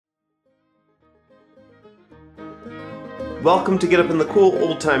Welcome to Get Up in the Cool,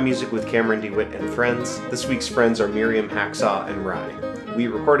 old-time music with Cameron DeWitt and friends. This week's friends are Miriam, Hacksaw, and Rye. We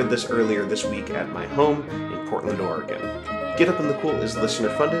recorded this earlier this week at my home in Portland, Oregon. Get Up in the Cool is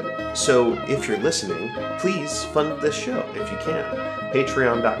listener-funded, so if you're listening, please fund this show if you can.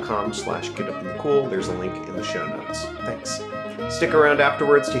 Patreon.com/getupinthecool. There's a link in the show notes. Thanks. Stick around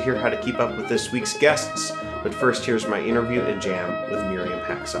afterwards to hear how to keep up with this week's guests, but first here's my interview and jam with Miriam,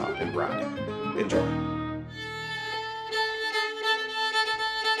 Hacksaw, and Rye. Enjoy.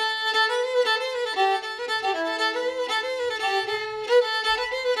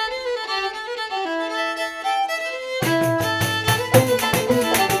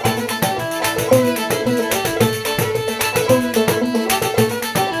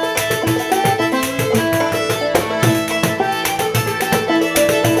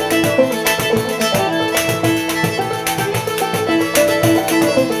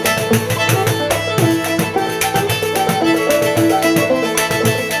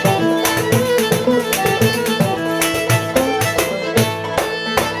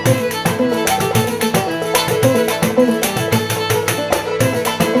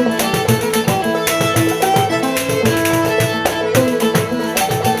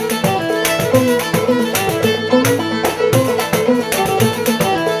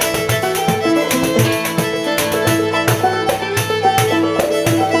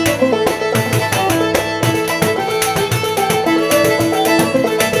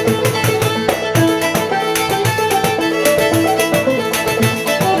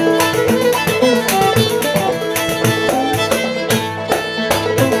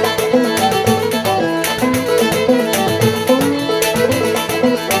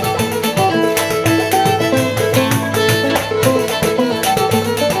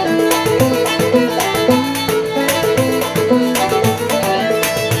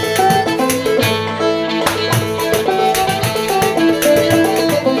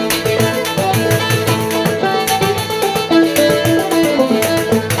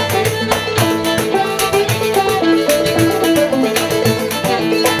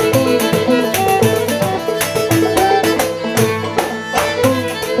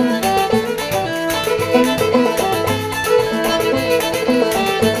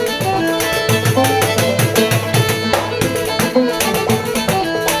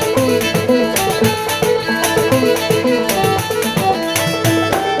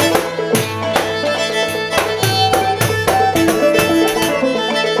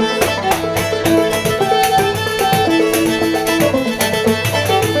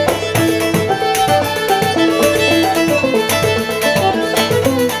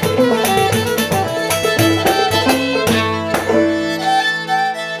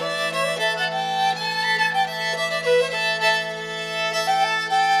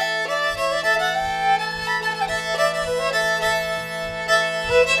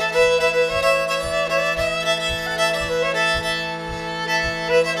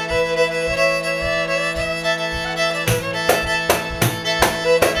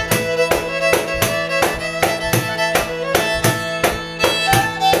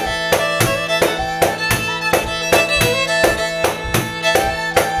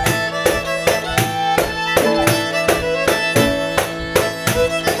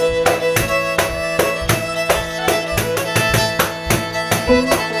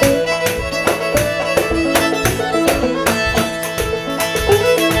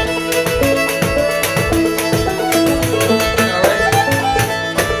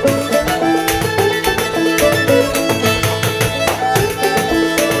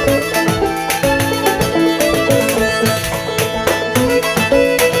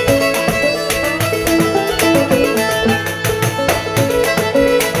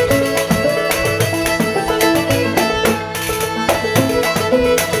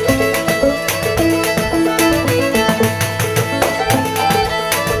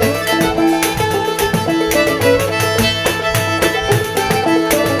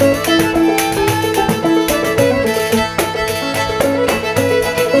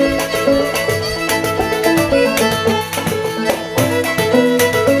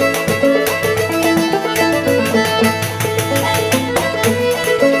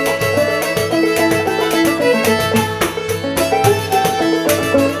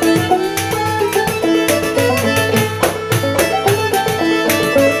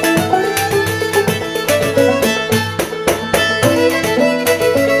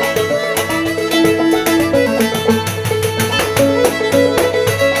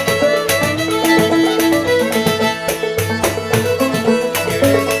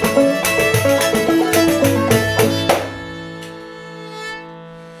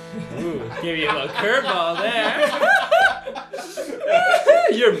 Give you a little curveball there.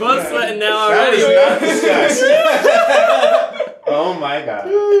 You're both sweating now already. That was not discussed. Oh my god.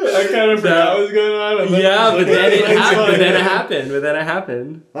 I kind of forgot what was going on. Yeah, but then it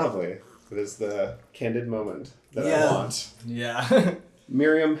happened. Lovely. It is the candid moment that I want. Yeah.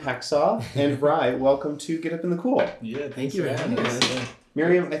 Miriam, Hacksaw, and Rye, welcome to Get Up in the Cool. Yeah, Thank you for having us.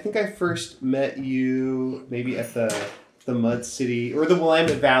 Miriam, I think I first met you maybe at the Mud City or the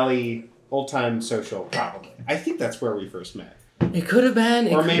Willamette Valley Old Time Social, probably. I think that's where we first met. It could have been.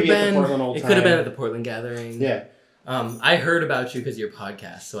 Or maybe at the Portland Old Time. It could have been at the Portland Gathering. Yeah. I heard about you because of your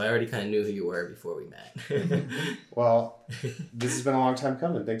podcast, so I already kind of knew who you were before we met. Well, this has been a long time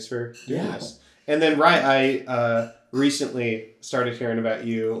coming. Thanks for doing this. And then, Rye, I recently started hearing about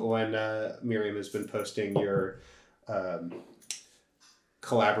you when Miriam has been posting your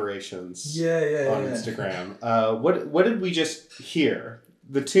collaborations on Instagram. What did we just hear?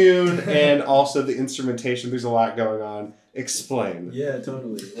 The tune and also the instrumentation. There's a lot going on. Explain. Yeah,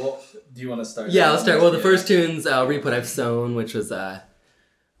 totally. Well, do you want to start? Yeah, I'll start. Well, the first tune's Reap What I've Sown, which was a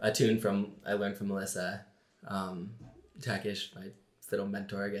tune I learned from Melissa Takish, my fiddle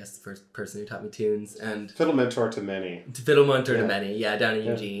mentor, I guess, the first person who taught me tunes. And Fiddle mentor to many. Fiddle mentor to many, down in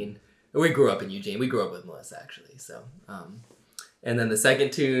Eugene. We grew up in Eugene. We grew up with Melissa, actually. So, and then the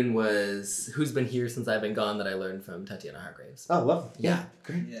second tune was Who's Been Here Since I've Been Gone, that I learned from Tatiana Hargraves. Oh, lovely. Yeah.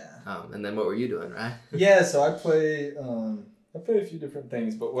 Great. Yeah. And then what were you doing, right? Yeah, so I play a few different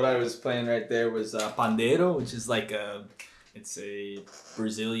things, but what I was playing right there was pandeiro, which is like it's a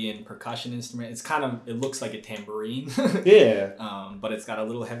Brazilian percussion instrument. It looks like a tambourine. Yeah. But it's got a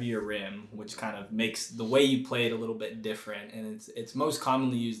little heavier rim, which kind of makes the way you play it a little bit different, and it's most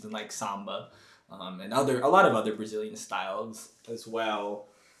commonly used in like Samba. And a lot of other Brazilian styles as well.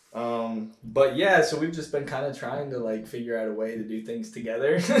 But yeah, so we've just been kind of trying to like figure out a way to do things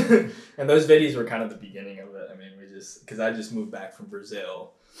together. And those videos were kind of the beginning of it. I mean, because I just moved back from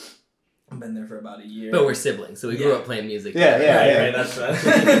Brazil. I've been there for about a year. But we're siblings, so we grew up playing music. Right.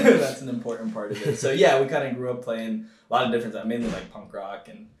 That's an important part of it. So yeah, we kind of grew up playing a lot of different, mainly like punk rock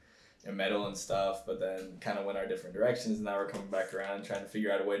and metal and stuff, but then kind of went our different directions, and now we're coming back around and trying to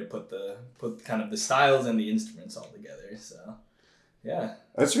figure out a way to put kind of the styles and the instruments all together. So yeah,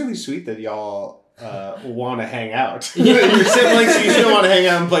 that's really sweet that y'all want to hang out. Your siblings, you still want to hang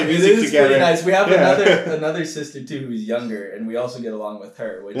out and play music together. It's pretty nice. We have another sister too who's younger, and we also get along with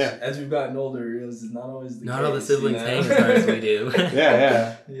her, which as we've gotten older, we realize is not always the case. Not all the siblings hang as hard as we do.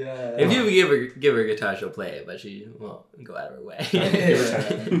 Yeah. If you give her a guitar, she'll play it, but she won't go out of her way.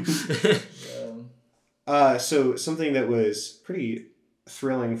 So something that was pretty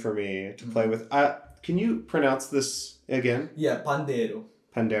thrilling for me to play with. Can you pronounce this again? Yeah, pandeiro.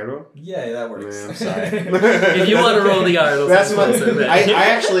 Pandero? Yeah, that works. Man, I'm sorry. If you want to roll the R, that's my.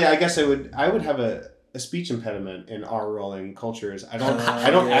 I guess I would have a speech impediment in our rolling cultures. I don't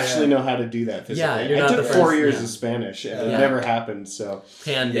actually know how to do that physically. Yeah, you're not I took 4 years of Spanish and it never happened. So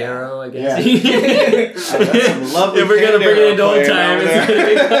Pandero, I guess. Yeah. That's some lovely. If we're gonna bring it into old time, it's gonna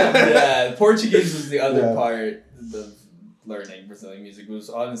be yeah. Portuguese was the other part of learning Brazilian music. It was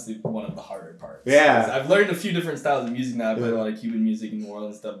honestly one of the harder parts. Yeah. I've learned a few different styles of music now. I've played a lot of Cuban music and New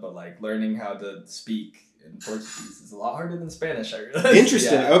Orleans stuff, but like learning how to speak in Portuguese is a lot harder than Spanish, I realized.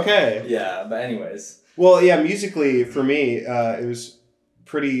 Interesting. Okay. Yeah, but anyways. Well, yeah, musically for me, it was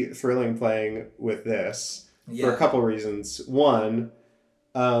pretty thrilling playing with this for a couple reasons. One,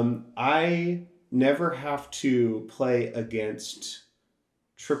 I never have to play against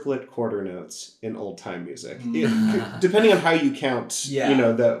triplet quarter notes in old time music. Depending on how you count, you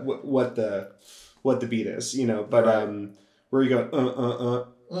know, what the beat is, you know, but where you go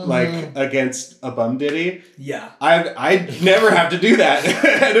like against a bum ditty. Yeah. I never have to do that.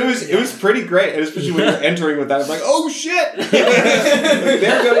 And it was pretty great. And especially when you're entering with that, I'm like, oh shit.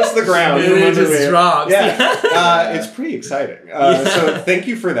 There goes the ground. It just drops. Yeah. It's pretty exciting. So thank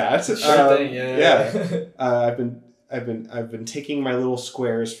you for that. Sure thing, yeah. I've been taking my little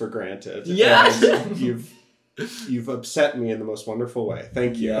squares for granted. Yeah. You've upset me in the most wonderful way.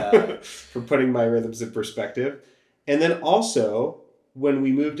 Thank you for putting my rhythms in perspective. And then also, when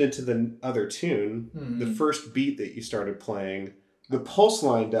we moved into the other tune, the first beat that you started playing, the pulse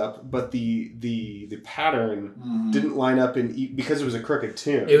lined up, but the pattern didn't line up because it was a crooked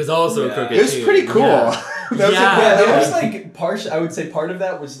tune. It was also a crooked tune. It was pretty cool. That was like I would say part of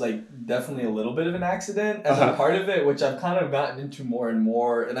that was like definitely a little bit of an accident, and then part of it, which I've kind of gotten into more and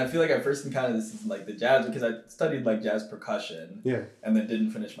more, and I feel like I first encountered this in like the jazz because I studied like jazz percussion, and then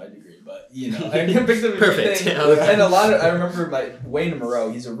didn't finish my degree, but you know, I picked up perfect. And I remember Wayne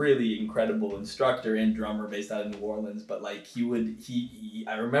Moreau, he's a really incredible instructor and drummer based out of New Orleans, but like he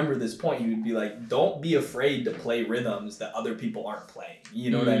I remember this point, he would be like, don't be afraid to play rhythms that other people aren't playing. You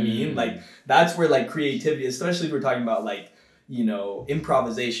know what I mean? Like, that's where, like, creativity, especially if we're talking about, like, you know,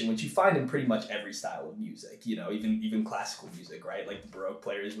 improvisation, which you find in pretty much every style of music, you know, even classical music, right? Like the Baroque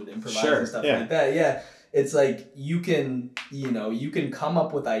players would improvise and stuff like that. Yeah. It's like you can come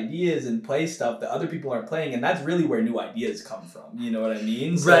up with ideas and play stuff that other people aren't playing, and that's really where new ideas come from. You know what I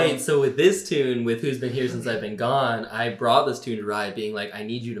mean? Right. So with this tune, with Who's Been Here Since I've Been Gone, I brought this tune to Rye, being like, I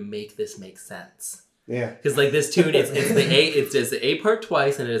need you to make this make sense. Yeah. Because like this tune, it's the A part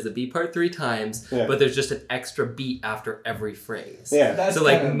twice and it is the B part 3 times, but there's just an extra beat after every phrase. Yeah. That's so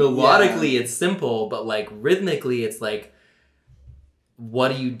like melodically it's simple, but like rhythmically it's like, what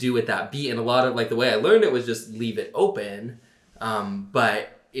do you do with that beat? And a lot of like the way I learned it was just leave it open.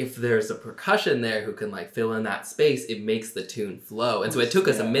 But if there's a percussion there who can like fill in that space, it makes the tune flow. And so it took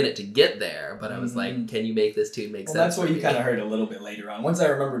us a minute to get there, but I was like, can you make this tune make sense? That's what you kind of heard a little bit later on. Once I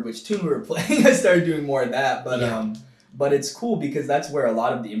remembered which tune we were playing, I started doing more of that. But it's cool because that's where a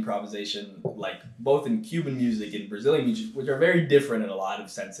lot of the improvisation, like both in Cuban music and Brazilian music, which are very different in a lot of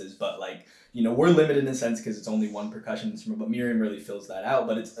senses, but like, you know, we're limited in a sense because it's only one percussion instrument, but Miriam really fills that out.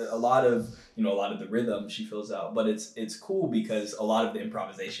 But it's a lot of the rhythm she fills out. But it's cool because a lot of the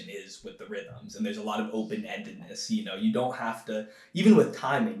improvisation is with the rhythms, and there's a lot of open-endedness. You know, you don't have to, even with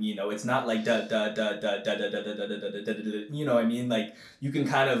timing, you know, it's not like da da da da da da da da da da da da. You know what I mean? Like you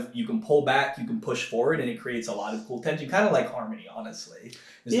can pull back, you can push forward, and it creates a lot of cool tension, kind of like harmony, honestly.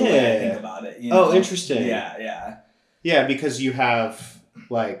 Is the way I think about it. You know? Oh, interesting. Yeah. Yeah, because you have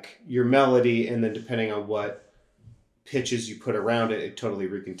like your melody, and then depending on what pitches you put around it, it totally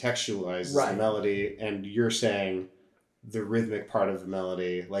recontextualizes the melody. And you're saying the rhythmic part of the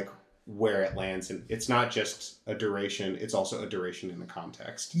melody, like where it lands, and it's not just a duration, it's also a duration in the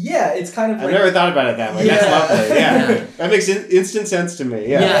context. Yeah, it's kind of I've never thought about it that way. That's lovely. Yeah. That makes instant sense to me.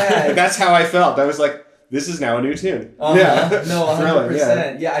 Yeah. Like, that's how I felt. I was like, this is now a new tune. Yeah. No,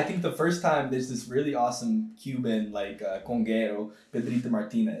 100%. Yeah, I think the first time there's this really awesome Cuban, like, conguero, Pedrito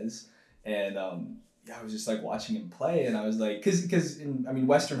Martinez, and I was just, like, watching him play, and I was like, because in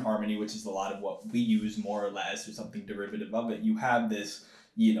Western harmony, which is a lot of what we use more or less, or something derivative of it, you have this,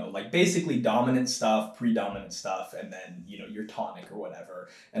 you know, like, basically dominant stuff, predominant stuff, and then, you know, your tonic or whatever.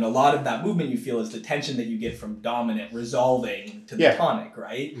 And a lot of that movement you feel is the tension that you get from dominant resolving to the tonic,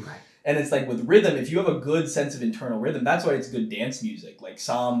 right? Right. And it's like with rhythm, if you have a good sense of internal rhythm, that's why it's good dance music, like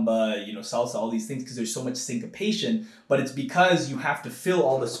samba, you know, salsa, all these things, because there's so much syncopation, but it's because you have to fill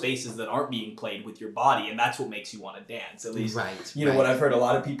all the spaces that aren't being played with your body, and that's what makes you want to dance, at least. You know, what I've heard a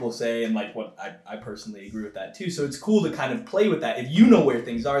lot of people say, and like what I personally agree with that too. So it's cool to kind of play with that. If you know where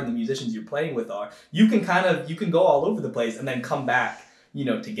things are and the musicians you're playing with are, you can go all over the place and then come back, you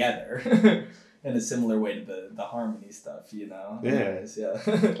know, together. In a similar way to the harmony stuff, you know? Yeah.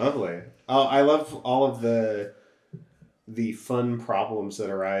 Lovely. Oh, I love all of the fun problems that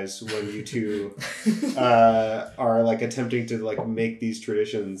arise when you two are like attempting to like make these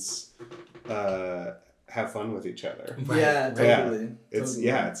traditions have fun with each other. Yeah, totally. It's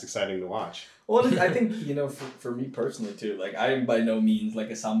it's exciting to watch. Well, I think, you know, for me personally too, like I am by no means like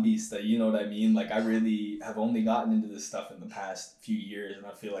a sambista, you know what I mean? Like I really have only gotten into this stuff in the past few years, and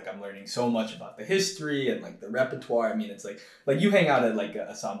I feel like I'm learning so much about the history and like the repertoire. I mean, it's like you hang out at like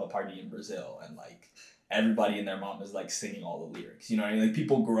a samba party in Brazil, and like everybody and their mom is like singing all the lyrics, you know what I mean? Like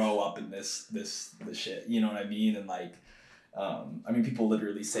people grow up in this shit, you know what I mean? And like, people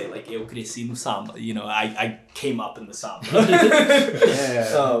literally say like, eu cresci no samba, you know, I came up in the samba.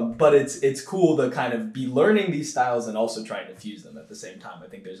 But it's cool to kind of be learning these styles and also trying to fuse them at the same time. I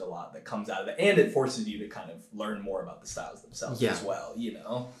think there's a lot that comes out of it, and it forces you to kind of learn more about the styles themselves as well, you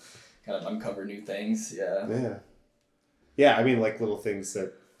know, kind of uncover new things. Yeah, I mean, like little things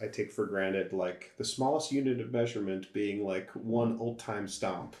that I take for granted, like the smallest unit of measurement being like one old-time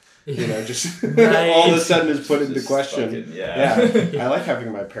stomp. You know, just all of a sudden is put into question. I like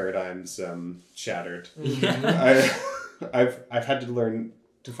having my paradigms shattered. I've had to learn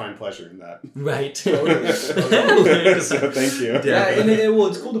to find pleasure in that. Right. Totally. So thank you. Yeah, and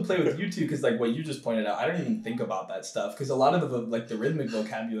it's cool to play with you too, because like what you just pointed out, I don't even think about that stuff, because a lot of the rhythmic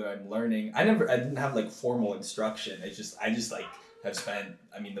vocabulary I'm learning, I didn't have like formal instruction. I just like have spent,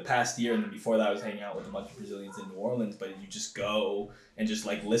 the past year, and then before that I was hanging out with a bunch of Brazilians in New Orleans, but you just go and just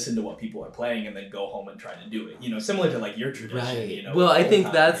like listen to what people are playing and then go home and try to do it, you know, similar to like your tradition, you know. Well, I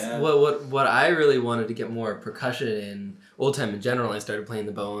think that's what I really wanted to get more percussion in old time in general. I started playing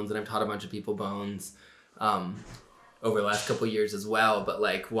the bones, and I've taught a bunch of people bones. over the last couple of years as well. But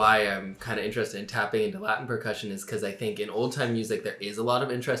like why I'm kind of interested in tapping into Latin percussion is because I think in old time music there is a lot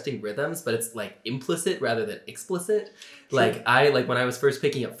of interesting rhythms, but it's like implicit rather than explicit. Sure. Like when I was first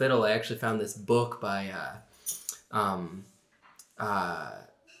picking up fiddle, I actually found this book by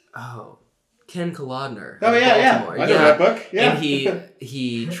Ken Kolodner. Oh yeah. I know that book. Yeah. And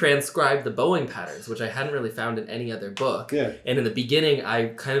he transcribed the bowing patterns, which I hadn't really found in any other book. Yeah. And in the beginning, I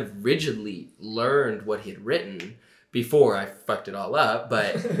kind of rigidly learned what he had written before I fucked it all up,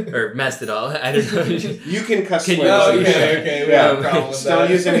 or messed it all. I don't know. You can cuss slurs. Okay. We have a problem with Just don't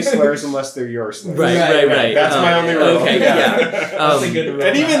use any slurs unless they're your slurs. Right. That's my only rule. Okay, yeah. That's a good rule.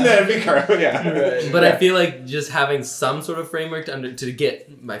 And even then, be careful. Yeah. Right. But I feel like just having some sort of framework to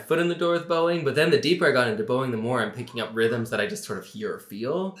get my foot in the door with bowing, but then the deeper I got into bowing, the more I'm picking up rhythms that I just sort of hear or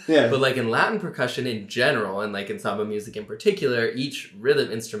feel. Yeah. But like in Latin percussion in general, and like in samba music in particular, each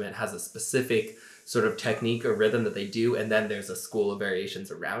rhythm instrument has a specific sort of technique or rhythm that they do, and then there's a school of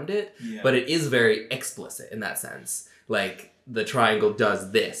variations around it. Yeah. But it is very explicit in that sense. Like the triangle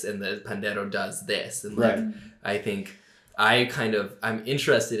does this, and the pandero does this, and like I think I'm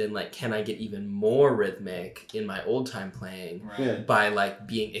interested in like, can I get even more rhythmic in my old time playing by like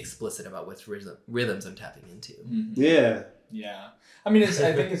being explicit about which rhythms I'm tapping into. Mm-hmm. Yeah. I mean, I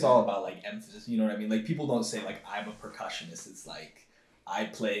think it's all about like emphasis. You know what I mean? Like people don't say like I'm a percussionist. It's like I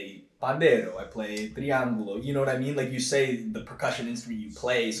play pandero, I play triangulo. You know what I mean? Like you say the percussion instrument you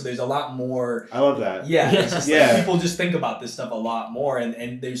play. So there's a lot more. I love that. Yeah. It's just like people just think about this stuff a lot more,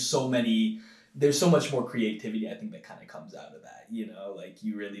 and there's so much more creativity, I think, that kind of comes out of that. You know, like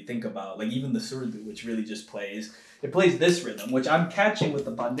you really think about like even the surdu, which really just plays this rhythm, which I'm catching with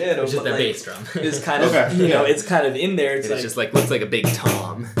the pandero, which is the like, bass drum. Is kind of it's kind of in there. It's like, just like looks like a big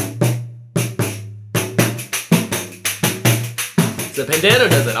tom. The pandero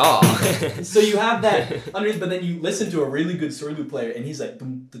does it all. So you have that underneath, but then you listen to a really good surdu player, and he's like,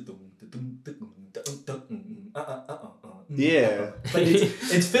 yeah. But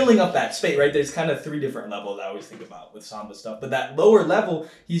it's filling up that space, right? There's kind of 3 different levels I always think about with samba stuff. But that lower level,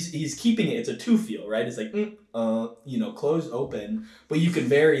 he's keeping it. It's a 2 feel, right? It's like close, open. But you can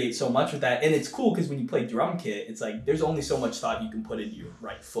variate so much with that, and it's cool because when you play drum kit, it's like there's only so much thought you can put into your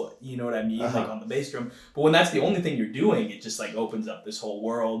right foot. You know what I mean? Like on the bass drum. But when that's the only thing you're doing, it just like opens up this whole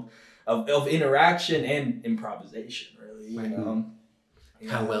world of interaction and improvisation. Really, you know.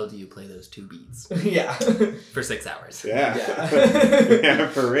 Yeah. How well do you play those 2 beats? Yeah. For 6 hours. Yeah. Yeah,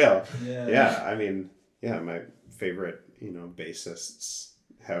 for real. Yeah. I mean, my favorite, bassists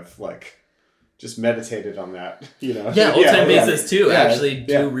have like just meditated on that, Yeah, old-time bassists too actually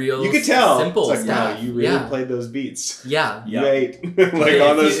do real you could tell. Simple it's like, stuff. Wow, you really played those beats. Yeah. You ate like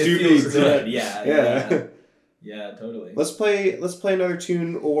on those 2 beats. Good. Yeah, totally. Let's play another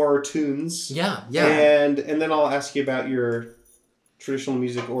tune or tunes. Yeah. And then I'll ask you about your traditional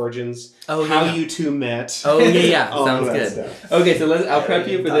music origins. How you 2 met. Oh yeah. Sounds good. Stuff. Okay, so I'll prep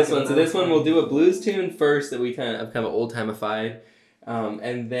you for this one. So this one we'll do a blues tune first that we kind of old-timeified,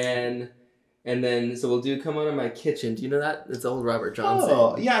 and then so we'll do "Come On in My Kitchen." Do you know that? It's old Robert Johnson.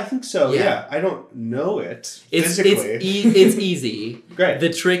 Oh yeah, I think so. Yeah, I don't know it physically. It's easy. Great.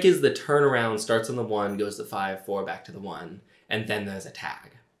 The trick is the turnaround starts on the 1, goes to 5, 4, back to the 1, and then there's a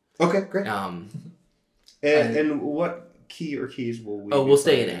tag. Okay, great. And what key or keys will we? We'll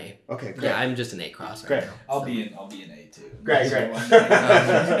stay in A. Okay, great. Yeah, I'm just an A cross right now. I'll be in A too. Great.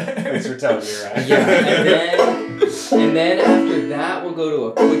 Thanks for telling me, right? And then after that we'll go to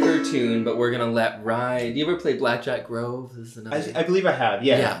a quicker tune, but we're gonna let Rye. Do you ever play Blackjack Grove? This is another. I believe I have.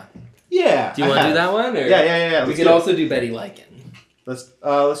 Yeah. Do you want to do that one? Or? Yeah. We could also do Betty Lycan. Let's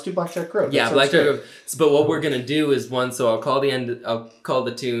do Blackjack Grove. Yeah, Blackjack Grove. But what we're gonna do is so I'll call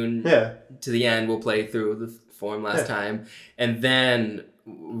the tune to the end. We'll play through the form last time, and then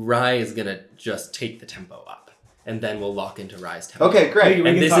Rye is gonna just take the tempo up, and then we'll lock into Rye's tempo. Okay, great.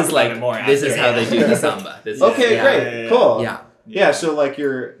 And this is how they do the samba. Great, cool. Yeah. So like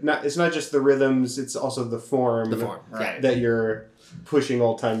it's not just the rhythms; it's also the form. That you're pushing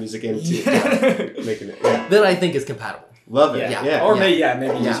old time music into, making it. Yeah. That I think is compatible. Love it. Yeah. Or maybe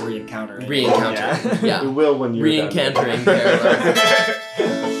just re-encountering. Yeah. We will when you're re-encountering.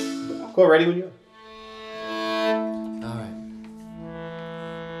 Cool. Ready when you are.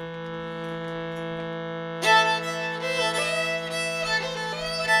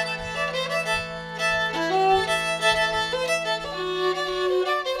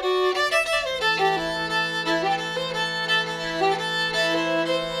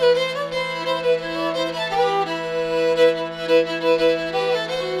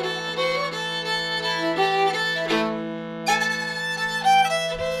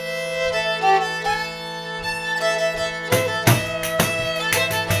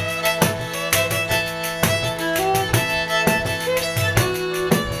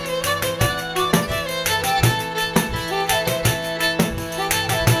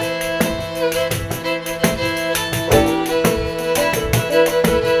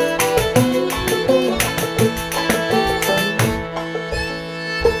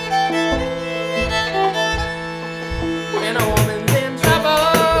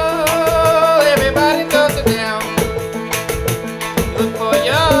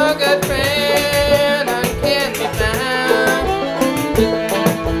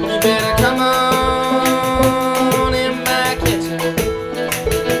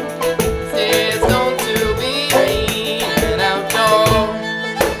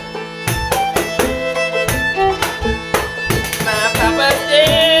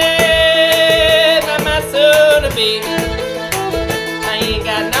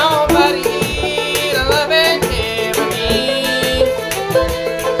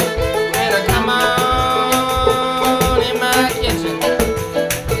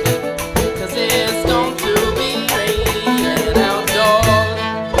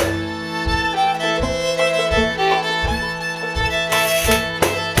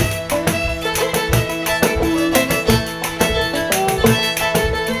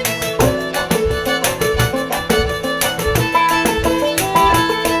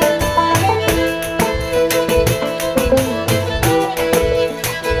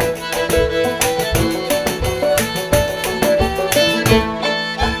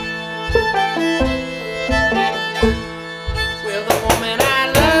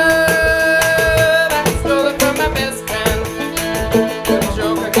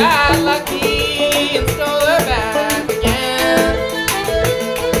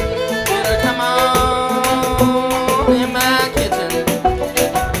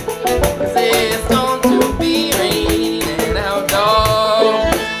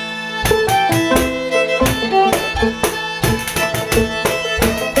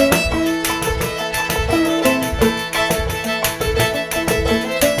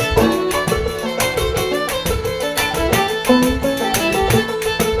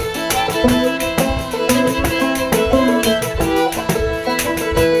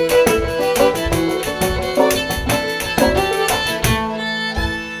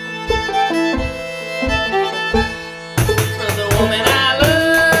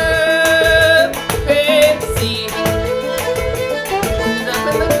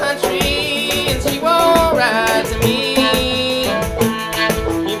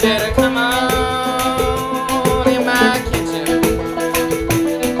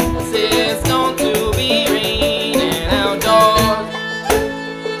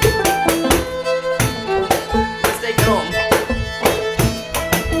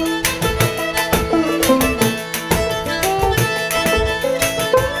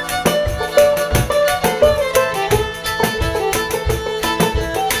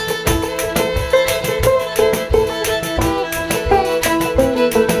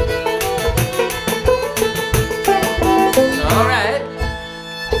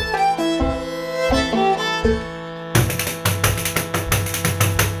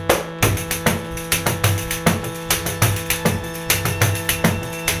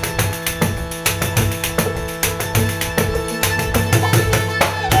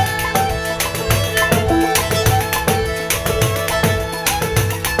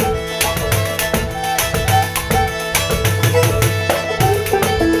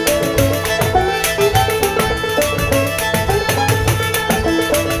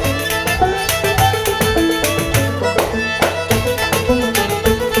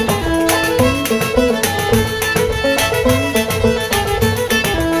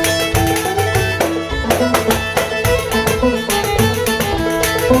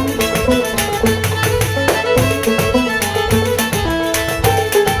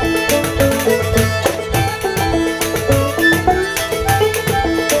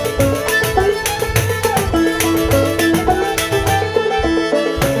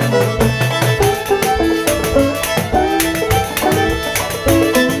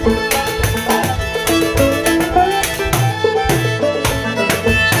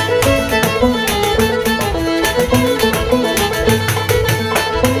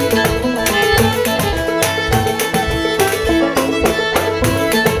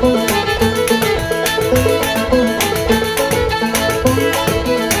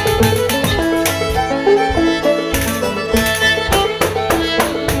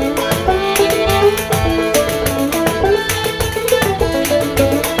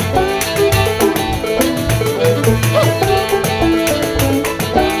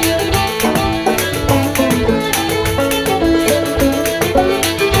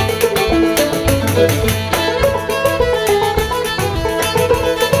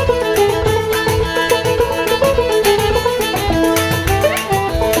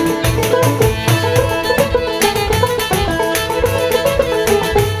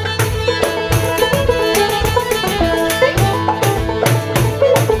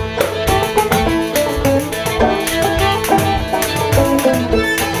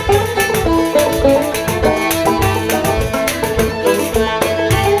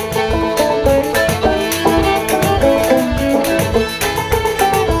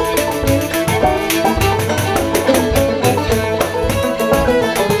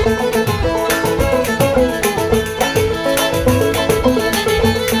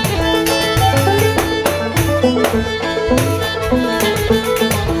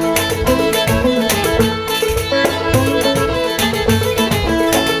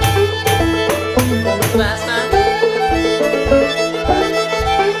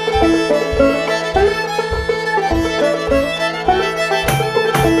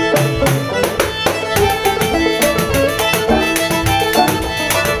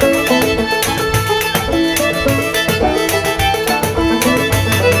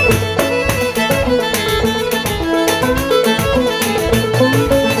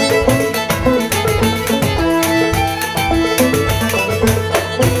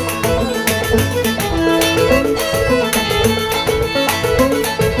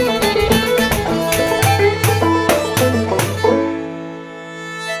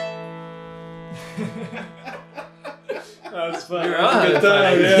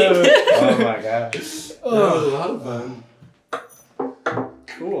 I yeah. think. Oh my gosh. That was a lot of fun.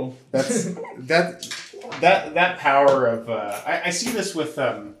 Cool. That's that power of I see this with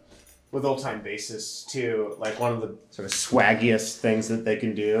old time bassists too. Like one of the sort of swaggiest things that they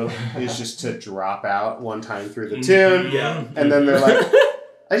can do is just to drop out one time through the tune, Yeah. and then they're like,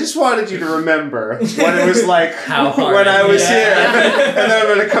 "I just wanted you to remember what it was like How hard when I was yeah. here, and then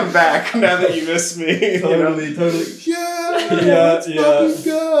I'm gonna come back now that you miss me." Totally. Yeah, let's fucking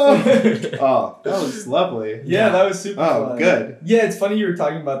go. Oh, that was lovely. Yeah, that was super fun. Good. Yeah, it's funny you were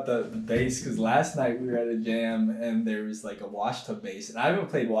talking about the bass because last night we were at a jam and there was like a washtub bass, and I haven't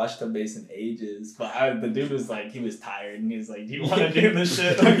played washtub bass in ages. But the dude was like, he was tired and he was like, "Do you want to do this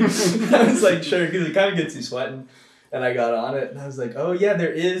shit?" I was like, "Sure," because it kind of gets you sweating. And I got on it and I was like, "Oh yeah,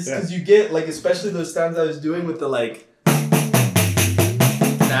 there is," because you get like, especially those sounds I was doing with the like.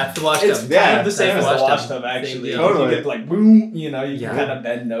 That's the washtub. It's kind of the same as the washtub, actually. Totally. You get like boom, you know, you can kind of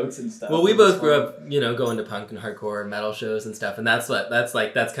bend notes and stuff. Well, we both grew up, going to punk and hardcore and metal shows and stuff, and that's kind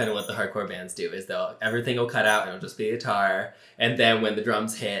of what the hardcore bands do. Is everything will cut out and it'll just be guitar, and then when the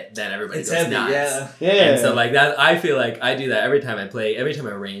drums hit, then everybody goes heavy, nuts. Yeah. And so like that, I feel like I do that every time I play. Every time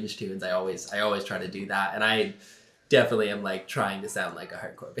I arrange tunes, I always try to do that, and I definitely am like trying to sound like a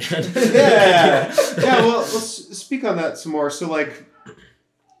hardcore band. Yeah. Well, let's speak on that some more. So like,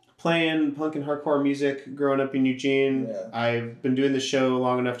 playing punk and hardcore music growing up in Eugene, I've been doing the show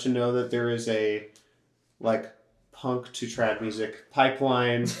long enough to know that there is a like punk to trad music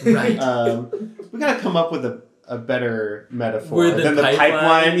pipeline. Right. We gotta come up with a better metaphor We're the than the pipeline?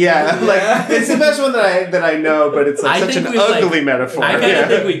 pipeline. Yeah, like it's the best one that I know, but it's like such an ugly metaphor. I kind of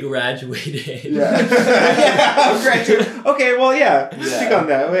think we graduated. Yeah. Yeah. Graduate. Okay. Well, yeah. Speak on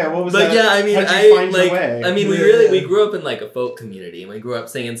that. Yeah. What was that? But yeah, I mean, How'd you find your way? I mean, we grew up in like a folk community, and we grew up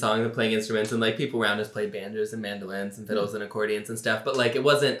singing songs and playing instruments, and like people around us played banjos and mandolins and fiddles and accordions and stuff. But like, it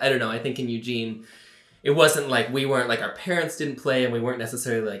wasn't. I don't know. I think in Eugene, it wasn't like we weren't like our parents didn't play, and we weren't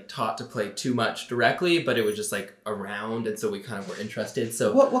necessarily like taught to play too much directly, but it was just like around, and so we kind of were interested.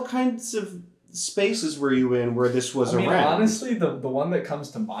 So what kinds of spaces were you in where this was around? Honestly, the one that comes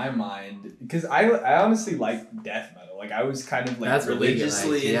to my mind, because I honestly like death metal. Like I was kind of like That's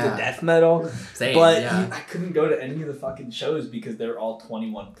religiously really into death metal. Same, but yeah. I couldn't go to any of the fucking shows because they're all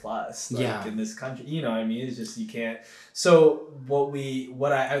 21 plus. Like, in this country, you know what I mean? It's just you can't. So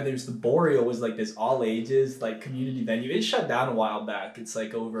there's the Boreal was like this all ages like community venue. It shut down a while back. It's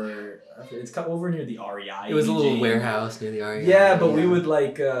like over near the REI. It was a little warehouse near the REI. Yeah, but we would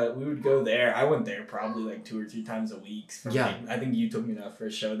we would go there. I went there probably like 2 or 3 times a week. I think you took me to that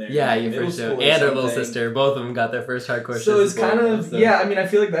first show there. Yeah, your first show. And our little sister. Both of them got their first hardcore shows. So it's kind of, I mean, I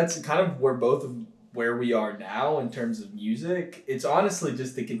feel like that's kind of where we are now in terms of music. It's honestly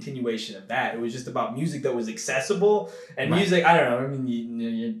just the continuation of that. It was just about music that was accessible and music, I don't know, I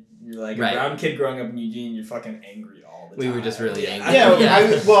mean, you're like a brown kid growing up in Eugene, you're fucking angry all the time. We were just really angry. Yeah.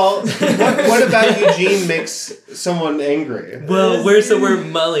 What about Eugene makes someone angry? Well, we're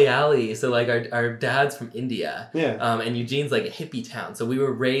Malayali, so like our dad's from India. Yeah. And Eugene's like a hippie town, so we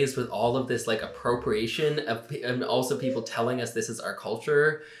were raised with all of this like appropriation and also people telling us this is our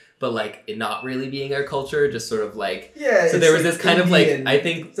culture, but like it not really being our culture, just sort of like So there was this kind of like I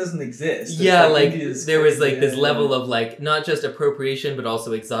think it doesn't exist. Yeah, like there was like this level of like not just appropriation but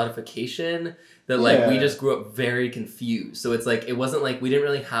also exotification that like we just grew up very confused. So it's like it wasn't like we didn't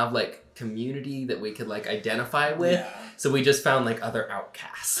really have like community that we could like identify with. Yeah. So we just found like other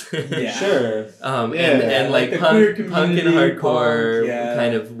outcasts. Yeah. Sure. And like punk and hardcore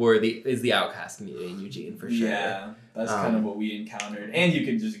kind of is the outcast community in Eugene for sure. Yeah. That's kind of what we encountered, and you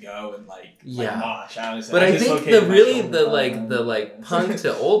could just go and like mosh. Honestly, but I think the punk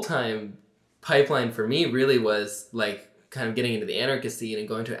to old time pipeline for me really was like kind of getting into the anarchist scene and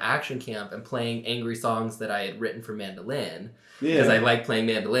going to action camp and playing angry songs that I had written for mandolin because I like playing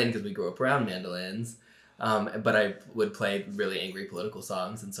mandolin because we grew up around mandolins. But I would play really angry political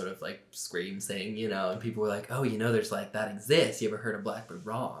songs and sort of like scream, sing, and people were like, "Oh, there's like that exists. You ever heard of Blackbird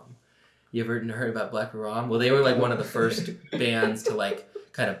Rom? You ever heard about Blackbird Rom?" Well, they were like one of the first bands to like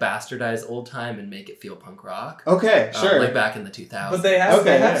kind of bastardize old time and make it feel punk rock. Okay, sure. Like back in the 2000s. But they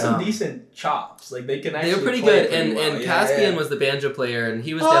have some decent chops. Like they can actually. They were pretty good. And Caspian was the banjo player, and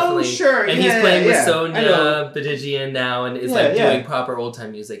he was definitely sure. And he's playing with Sonia Badigian now, and is doing proper old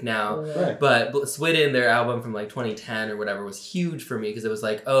time music now. Right. But Swidden, their album from like 2010 or whatever, was huge for me because it was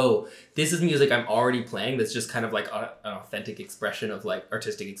like, oh, this is music I'm already playing. That's just kind of like an authentic expression of like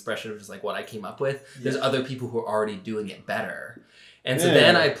artistic expression of just like what I came up with. Yeah. There's other people who are already doing it better. And so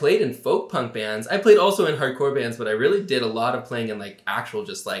then I played in folk punk bands. I played also in hardcore bands, but I really did a lot of playing in like actual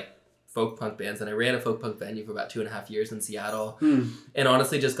just like folk punk bands, and I ran a folk punk venue for about 2.5 years in Seattle, and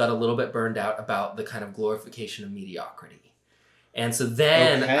honestly just got a little bit burned out about the kind of glorification of mediocrity. And so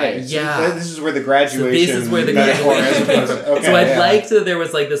then, this is where the graduation. So this is where the graduation came from. Okay, so I'd like to. There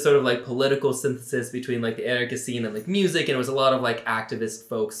was like this sort of like political synthesis between like the anarchist scene and like music, and it was a lot of like activist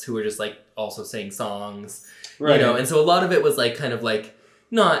folks who were just like also saying songs, right. you know. And so a lot of it was like kind of like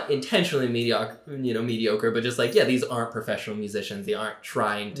not intentionally mediocre, but just like these aren't professional musicians. They aren't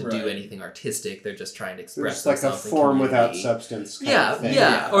trying to do anything artistic. They're just trying to express themselves. Like a form without substance. Kind of thing.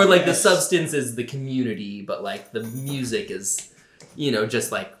 Or like the substance is the community, but like the music is.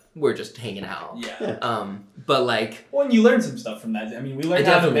 Just like we're just hanging out. But like, well, and you learn some stuff from that. I mean, we learned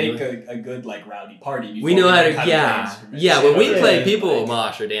how to make a good like rowdy party. We know how to when we play, people will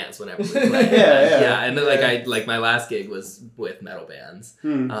mosh or dance whenever we play. And then like my last gig was with metal bands,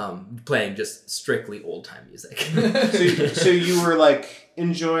 playing just strictly old time music. So you were like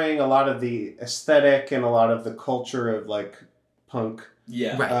enjoying a lot of the aesthetic and a lot of the culture of like punk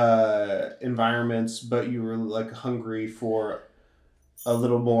environments, but you were like hungry for a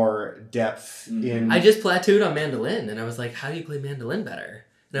little more depth in... I just plateaued on mandolin, and I was like, how do you play mandolin better?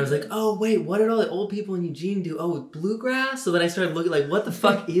 And I was like, oh, wait, what did all the old people in Eugene do? Oh, bluegrass? So then I started looking like, what the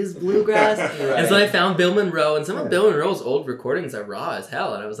fuck is bluegrass? And so I found Bill Monroe, and some of Bill Monroe's old recordings are raw as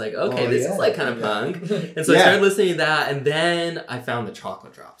hell. And I was like, okay, this is like kind of punk. And so I started listening to that, and then I found the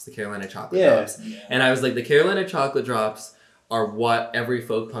Chocolate Drops, the Carolina Chocolate Drops. And I was like, the Carolina Chocolate Drops are what every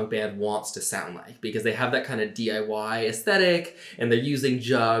folk punk band wants to sound like, because they have that kind of DIY aesthetic, and they're using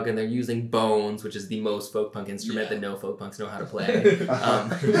jug, and they're using bones, which is the most folk punk instrument that no folk punks know how to play. Like with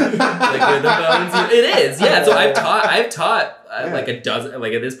the bones, it is, So I've taught like a dozen,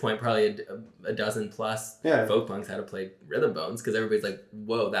 like at this point probably a dozen plus folk punks how to play rhythm bones, because everybody's like,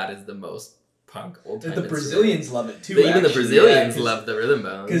 whoa, that is the most punk old time. The Brazilians love it too. Even the Brazilians love the rhythm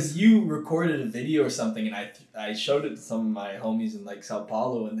bones. Because you recorded a video or something, and I showed it to some of my homies in like Sao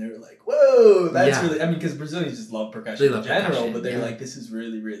Paulo, and they were like, "Whoa, that's really." I mean, because Brazilians just love percussion in general, but they're like, "This is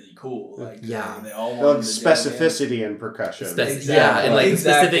really, really cool." Like, they all want specificity in percussion. And like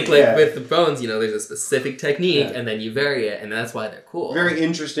specific, like with the bones, there's a specific technique, and then you vary it, and that's why they're cool. Very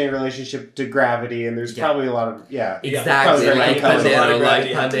interesting relationship to gravity, and there's probably a lot of exactly like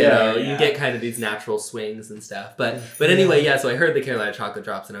pandero, you get kind of these natural swings and stuff, but anyway, so I heard the Carolina Chocolate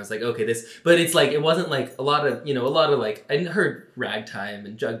Drops, and I was like, okay, but it's like, it wasn't like a lot of like, I heard ragtime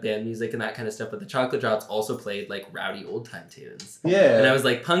and jug band music and that kind of stuff, but the Chocolate Drops also played like rowdy old time tunes. And I was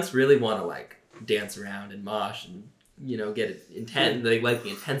like, punks really want to like dance around and mosh and get it intense. They like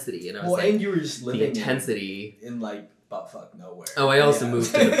the intensity, and I was like, and you were just living the intensity in like buttfuck nowhere. Oh, I also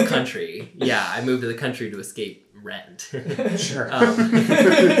moved to the country. I moved to the country to escape rent. Sure.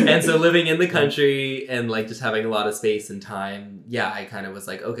 And so living in the country and like just having a lot of space and time, I kind of was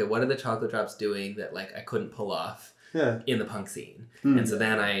like, okay, what are the Chocolate Drops doing that like I couldn't pull off in the punk scene? And so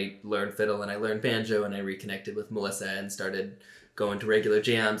then I learned fiddle and I learned banjo, and I reconnected with Melissa and started going to regular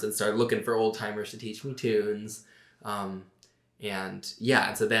jams and started looking for old timers to teach me tunes. And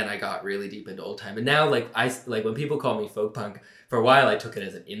so then I got really deep into old time, and now like when people call me folk punk, for a while I took it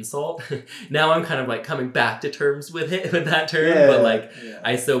as an insult. Now I'm kind of like coming back to terms with that term, but like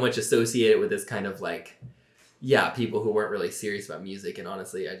I so much associate it with this kind of like people who weren't really serious about music, and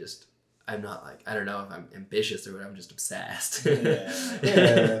honestly I'm not like, I don't know if I'm ambitious or what, I'm just obsessed. You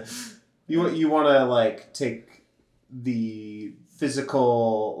want to like take the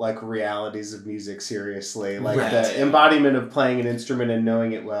physical like realities of music seriously, like the embodiment of playing an instrument and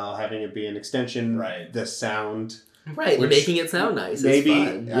knowing it well, having it be an extension, the sound, making it sound nice. Maybe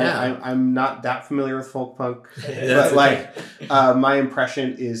it's fun. I'm not that familiar with folk punk, but like my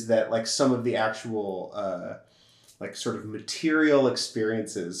impression is that like some of the actual like sort of material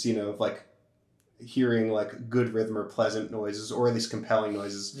experiences, of like hearing like good rhythm or pleasant noises, or at least compelling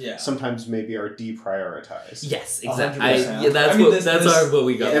noises, sometimes maybe are deprioritized. Yes, exactly. That's what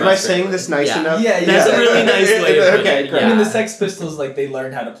we got. Am I saying this nice enough? That's a really nice way of putting it. I mean, the Sex Pistols, like, they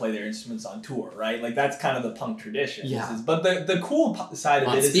learned how to play their instruments on tour, right? Like, that's kind of the punk tradition. But the cool side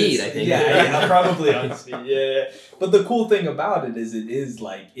of it is... On speed, I think. Probably on speed, But the cool thing about it is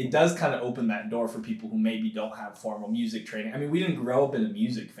like, it does kind of open that door for people who maybe don't have formal music training. I mean, we didn't grow up in a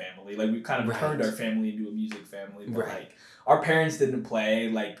music family. Like, we kind of turned our family into a music family, but like our parents didn't play.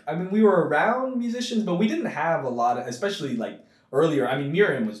 Like, I mean, we were around musicians, but we didn't have a lot of, especially like earlier. I mean,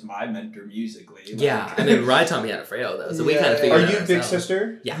 Miriam was my mentor musically. Like, I mean, Rye taught me how to frail though, so we kind of figured. Are you big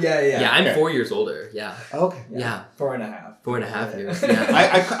sister? Yeah. I'm 4 years older. Okay. 4.5. 4.5 years.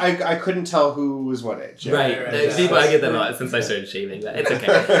 Yeah. I couldn't tell who was what age. Yeah. Right. Right. People, I get that a lot since I started shaving. But it's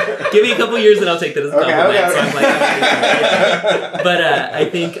okay. Give me a couple years and I'll take that as a compliment. Okay. So I'm like, yeah. But I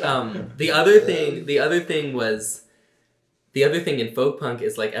think the other thing in folk punk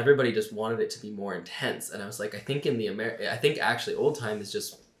is like everybody just wanted it to be more intense, and I was like, I think actually old time is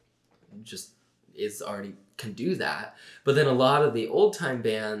just is already can do that, but then a lot of the old time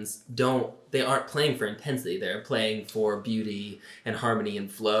bands aren't playing for intensity. They're playing for beauty and harmony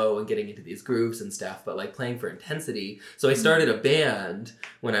and flow and getting into these grooves and stuff, but like playing for intensity. So I started a band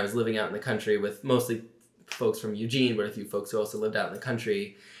when I was living out in the country with mostly folks from Eugene, but a few folks who also lived out in the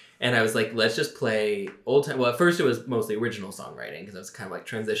country. And I was like, let's just play old time. Well, at first it was mostly original songwriting because I was kind of like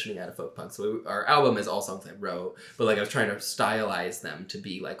transitioning out of folk punk. So our album is all songs I wrote, but like I was trying to stylize them to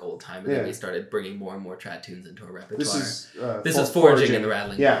be like old time. And then we started bringing more and more trad tunes into our repertoire. This is Foraging in the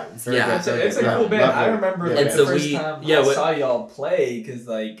Rattling Bones. Yeah. It's a cool band. I remember like and the so first time I saw y'all play because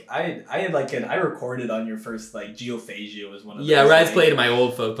like I recorded on your first like Geophagia was one of those. Yeah, Rise played in my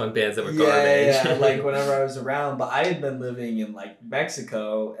old folk punk bands that were garbage. Yeah, like whenever I was around, but I had been living in like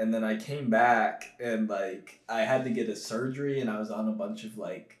Mexico, and then I came back and like I had to get a surgery, and I was on a bunch of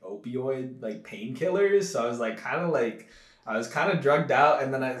like opioid like painkillers, so I was like kind of drugged out,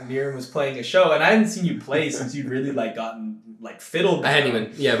 and then Miriam was playing a show, and I hadn't seen you play since you'd really like gotten like fiddled. I hadn't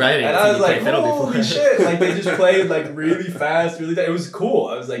even seen you play fiddle before. Holy shit! Like they just played like really fast, really. It was cool.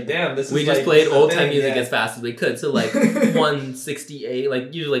 I was like, damn, this is. We just played old time music as fast as we could, so like 168,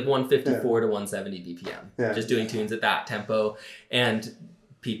 like usually like 154 to 170 BPM, just doing tunes at that tempo, and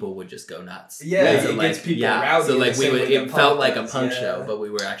people would just go nuts. Yeah, so it like, gets people rowdy. So like it felt like a punk show, but we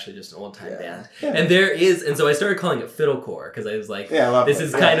were actually just an old time band. Yeah. And so I started calling it fiddlecore because I was like, this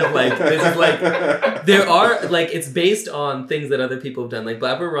is kind of like there are like it's based on things that other people have done. Like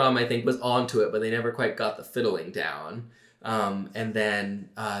Blabber Rum, I think, was onto it, but they never quite got the fiddling down. And then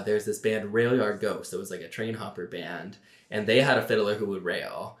there's this band Rail Yard Ghost. It was like a train hopper band, and they had a fiddler who would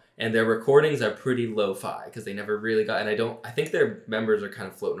rail. And their recordings are pretty lo-fi because they never really got, and I think their members are kind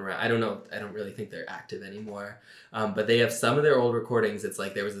of floating around. I don't know. I don't really think they're active anymore. But they have some of their old recordings. It's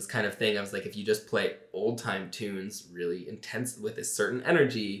like there was this kind of thing. I was like, if you just play old time tunes really intense with a certain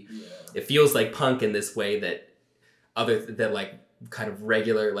energy, it feels like punk in this way that like kind of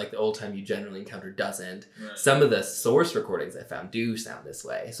regular, like the old time you generally encounter doesn't. Right. Some of the source recordings I found do sound this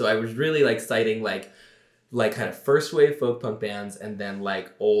way. So I was really like citing like kind of first wave folk punk bands and then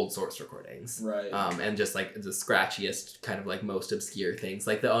like old source recordings. Right. And just like the scratchiest kind of like most obscure things.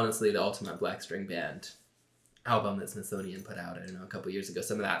 Like the Ultimate Black String Band album that Smithsonian put out, I don't know, a couple years ago.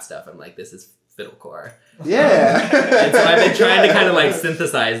 Some of that stuff, I'm like, this is fiddlecore. Yeah. And so I've been trying to kind of like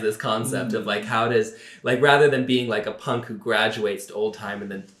synthesize this concept of like how does, like rather than being like a punk who graduates to old time and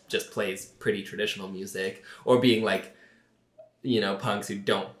then just plays pretty traditional music, or being like, you know, punks who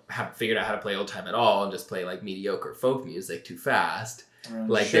haven't figured out how to play old time at all and just play like mediocre folk music too fast.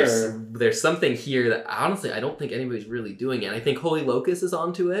 Like there's something here that honestly I don't think anybody's really doing it. And I think Holy Locust is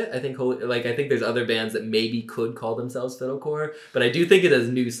onto it. I think there's other bands that maybe could call themselves fiddlecore, but I do think it is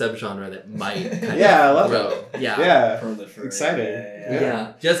a new subgenre that might kind I love grow. it. Yeah. Exciting.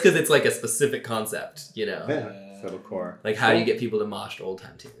 Yeah. Just because it's like a specific concept, you know. Yeah. Fiddlecore. Like how do you get people to mosh to old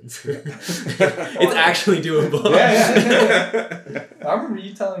time tunes? It's actually doable. I remember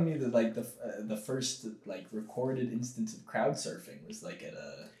you telling me that like the first like recorded instance of crowd surfing was like at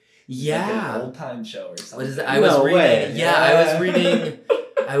a like an old time show or something. What is it? I was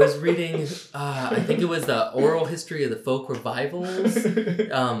reading I think it was the Oral History of the Folk Revivals.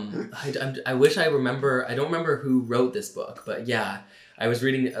 I wish I remember. I don't remember who wrote this book, but yeah. I was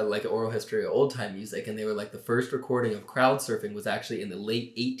reading like an oral history of old time music, and they were like the first recording of crowd surfing was actually in the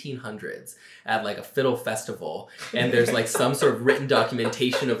late 1800s at like a fiddle festival, and there's like some sort of written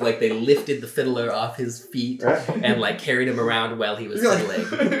documentation of like they lifted the fiddler off his feet and like carried him around while he was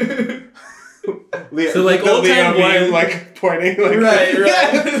fiddling. So like old time one, like pointing, like right,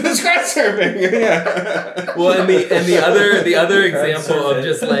 the crowd surfing, yeah. Well, and the other example of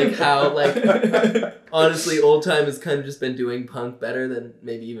just like how like honestly old time has kind of just been doing punk better than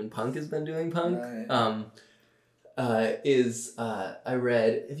maybe even punk has been doing punk. Right. I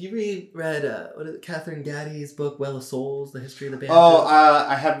read. Have you read what is it, Catherine Gaddy's book Well of Souls, the history of the band?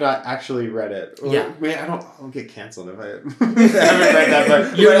 I have not actually read it. Yeah, I'll get canceled if I haven't read that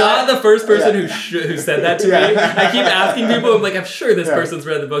book. You're not the first person who said that to me. I keep asking people. I'm like, I'm sure this person's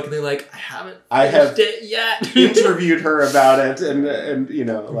read the book, and they're like, I haven't finished it yet. Interviewed her about it, and you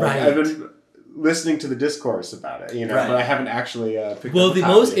know, like, I've been listening to the discourse about it, you know, but I haven't actually picked up the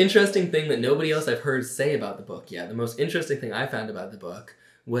most interesting thing that nobody else I've heard say about the book, the most interesting thing I found about the book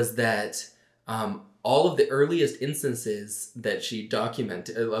was that all of the earliest instances that she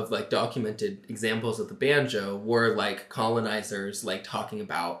documented examples of the banjo were like colonizers like talking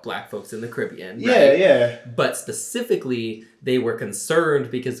about black folks in the Caribbean. Yeah. But specifically, they were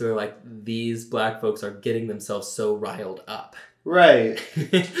concerned because they were like, these black folks are getting themselves so riled up. Right.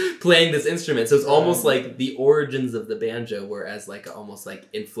 Playing this instrument. So it's almost like the origins of the banjo were as like almost like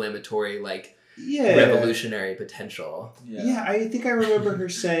inflammatory, like revolutionary potential. Yeah, I think I remember her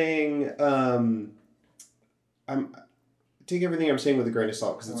saying, I'm take everything I'm saying with a grain of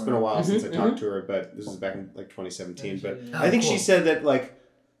salt because it's been a while since I talked to her, but this was back in like 2017. But I think she said that like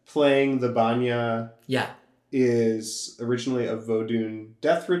playing the banya is originally a Vodun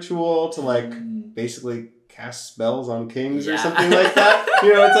death ritual to like basically cast spells on kings or something like that.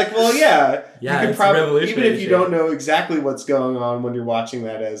 You know, it's like, well, you could probably, even if you don't know exactly what's going on when you're watching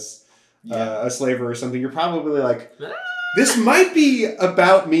that as a slaver or something, you're probably like, this might be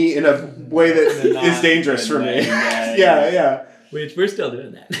about me in a way that is dangerous for me. Yeah. Which we're still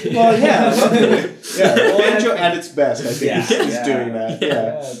doing that. Well, yeah. Banjo at its best, I think, is doing that.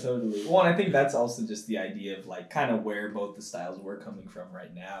 Yeah, totally. Well, and I think that's also just the idea of like kind of where both the styles we're coming from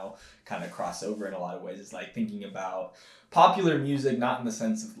right now kind of cross over in a lot of ways. It's like thinking about popular music, not in the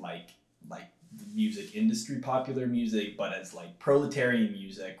sense of like the music industry popular music, but as like proletarian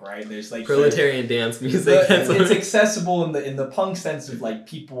music, right? There's like proletarian dance music. It's accessible in the punk sense of like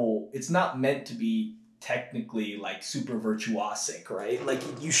people. It's not meant to be technically like super virtuosic, right? Like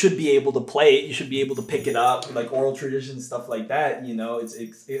you should be able to play it, you should be able to pick it up, like oral tradition stuff like that. You know, it's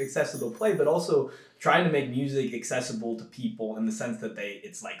accessible to play, but also trying to make music accessible to people in the sense that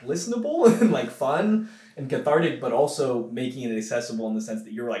it's like listenable and like fun and cathartic, but also making it accessible in the sense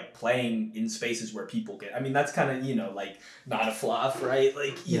that you're like playing in spaces where people get. I mean, that's kind of, you know, like not a fluff, right?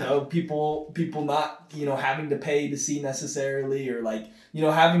 Like, you know, people not, you know, having to pay to see necessarily, or like, you know,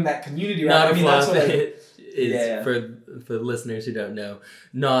 having that community. Not right? a fluff. That's what is for listeners who don't know,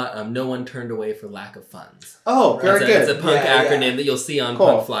 not no one turned away for lack of funds. Oh, very good. It's a punk acronym that you'll see on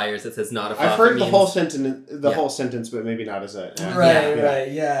punk flyers that says not a fluff. I've heard the whole sentence, but maybe not as a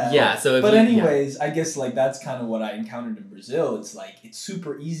right. Yeah. So, but anyways, I guess like that's kind of what I encountered in Brazil. It's like it's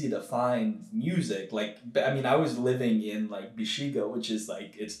super easy to find music. Like, I mean, I was living in like Bexiga, which is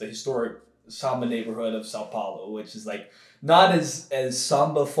like it's the historic samba neighborhood of Sao Paulo, which is like not as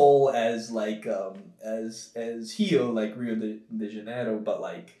samba-ful as like as Rio, like Rio de Janeiro, but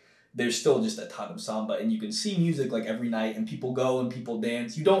like there's still just a ton of samba, and you can see music like every night, and people go and people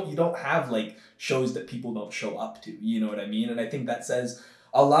dance. You don't have like shows that people don't show up to, you know what I mean? And I think that says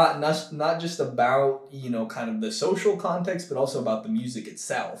a lot, not just about, you know, kind of the social context, but also about the music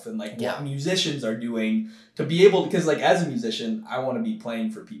itself and like what musicians are doing to be able, because like as a musician, I want to be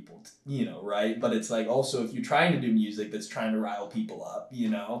playing for people, you know, right? But it's like also if you're trying to do music that's trying to rile people up, you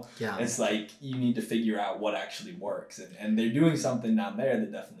know, it's like you need to figure out what actually works, and they're doing something down there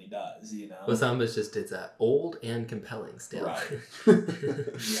that definitely does, you know. Well, Samba's just, it's old and compelling still. Right.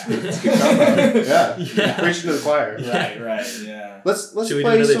 It's good combo. Preaching to the choir. Right, yeah. Let's play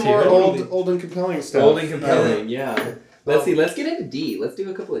some more old and compelling stuff. Old and compelling, yeah. Let's see. Let's get into D. Let's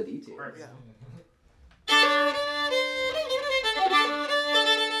do a couple of D tunes. Yeah.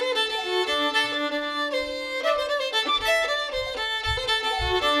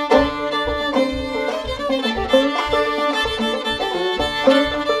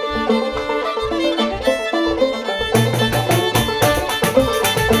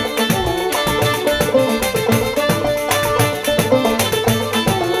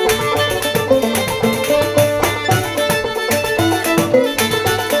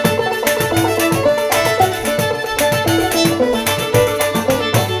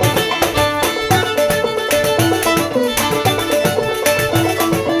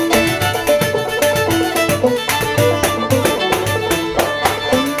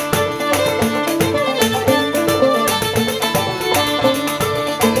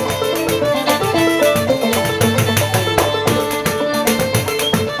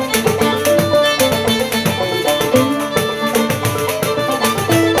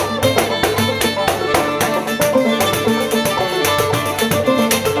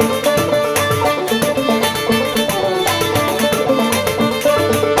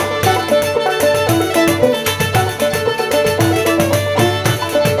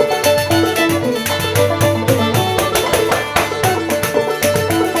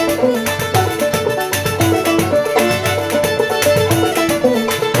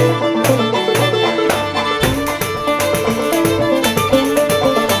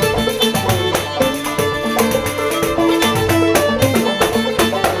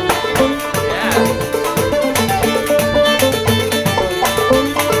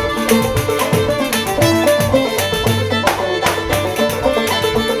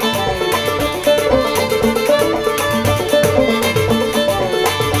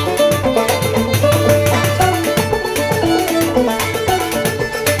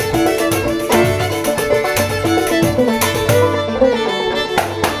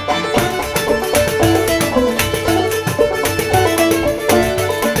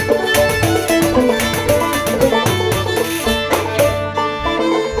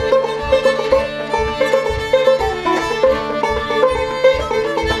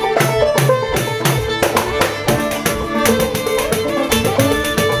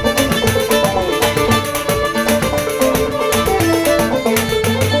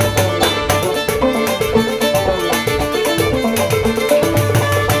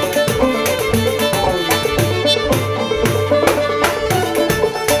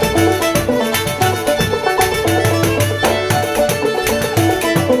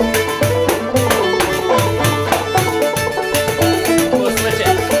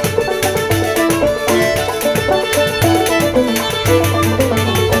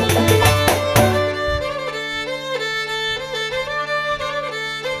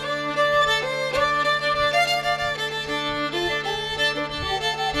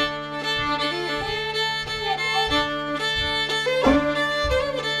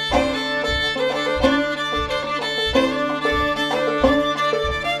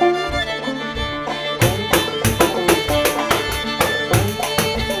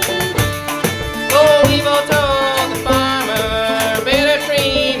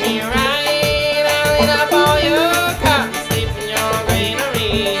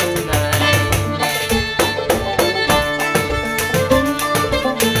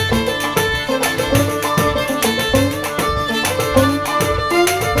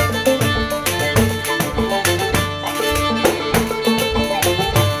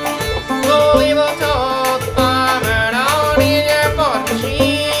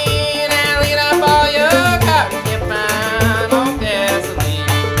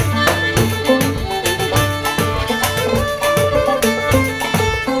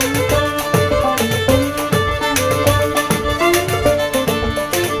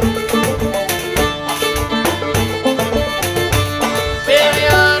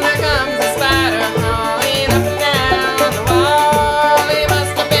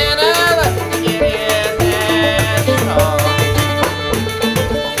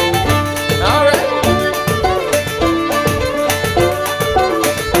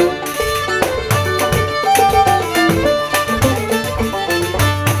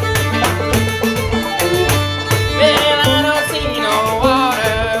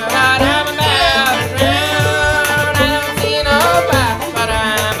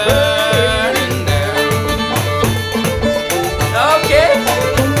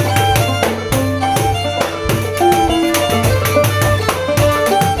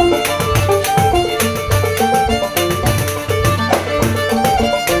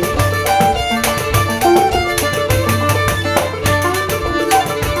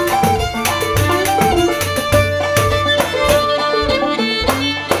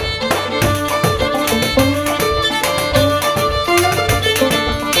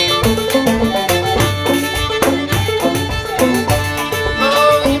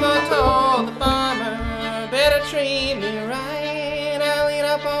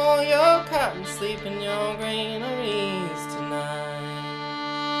 up all your cotton, sleep in your granaries tonight.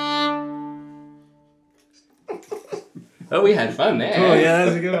 Oh, we had fun there. Oh yeah,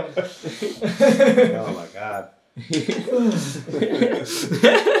 that's a good one. Oh my god. It's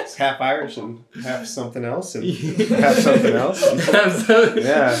half Irish and half something else and half something else.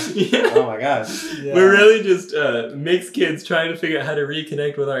 Yeah. Oh my god. Yeah. We're really just mixed kids trying to figure out how to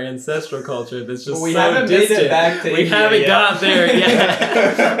reconnect with our ancestral culture that's just we so haven't distant. made it back to we India haven't yet. got there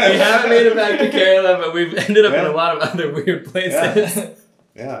yet. We haven't made it back to Kerala, but we've ended up in a lot of other weird places.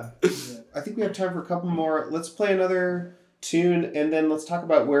 Yeah. I think we have time for a couple more. Let's play another tune and then let's talk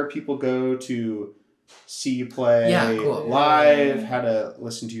about where people go to see you play live, how to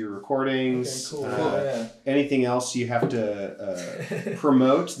listen to your recordings. Okay, cool. Anything else you have to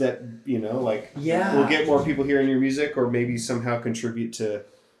promote that, will get more people hearing your music or maybe somehow contribute to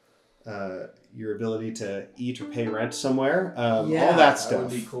your ability to eat or pay rent somewhere. All that stuff. That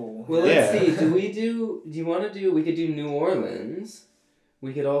would be cool. Well, let's see. Do you want to do, we could do New Orleans.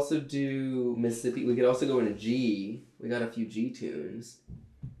 We could also do Mississippi. We could also go into G. We got a few G tunes.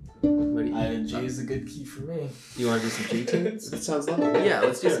 What do you G is a good key for me. You want to do some G tunes? It sounds lovely. Yeah,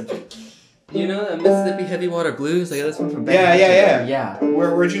 let's do some G. You know the Mississippi Heavy Water Blues? I got this one from Ben Hunter. Yeah.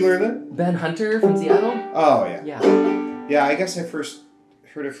 Where'd you learn that? Ben Hunter from Seattle? Oh, yeah. Yeah. Yeah, I guess I first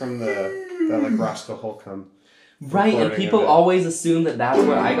heard it from the Roscoe Holcomb. Right, and people always assume that that's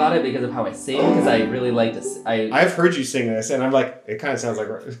where I got it because of how I sing, because I really like to... I've heard you sing this, and I'm like, it kind of sounds like...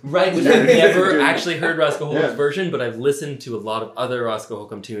 Right, which I've never actually heard Roscoe Holcomb's version, but I've listened to a lot of other Roscoe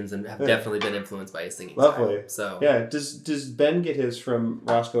Holcomb tunes and have definitely been influenced by his singing Lovely. Style. So. Yeah, does Ben get his from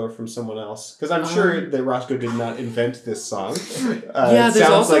Roscoe or from someone else? Because I'm sure that Roscoe did not invent this song. There's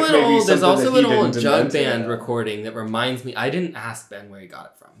also an old jug band recording that reminds me... I didn't ask Ben where he got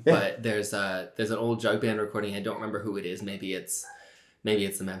it from, but there's an old jug band recording. I don't remember who it is. Maybe it's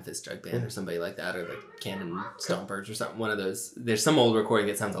the Memphis Jug Band or somebody like that, or the Cannon Stompers or something. One of those. There's some old recording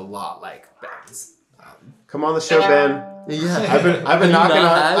that sounds a lot like Ben's. Come on the show, Ben. Yeah, I've been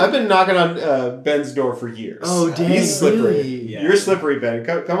knocking on Ben's door for years. Oh, dang! He's slippery. Really? Yeah. You're slippery, Ben.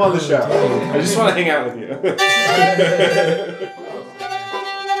 Come on the show. Dang. I just want to hang out with you.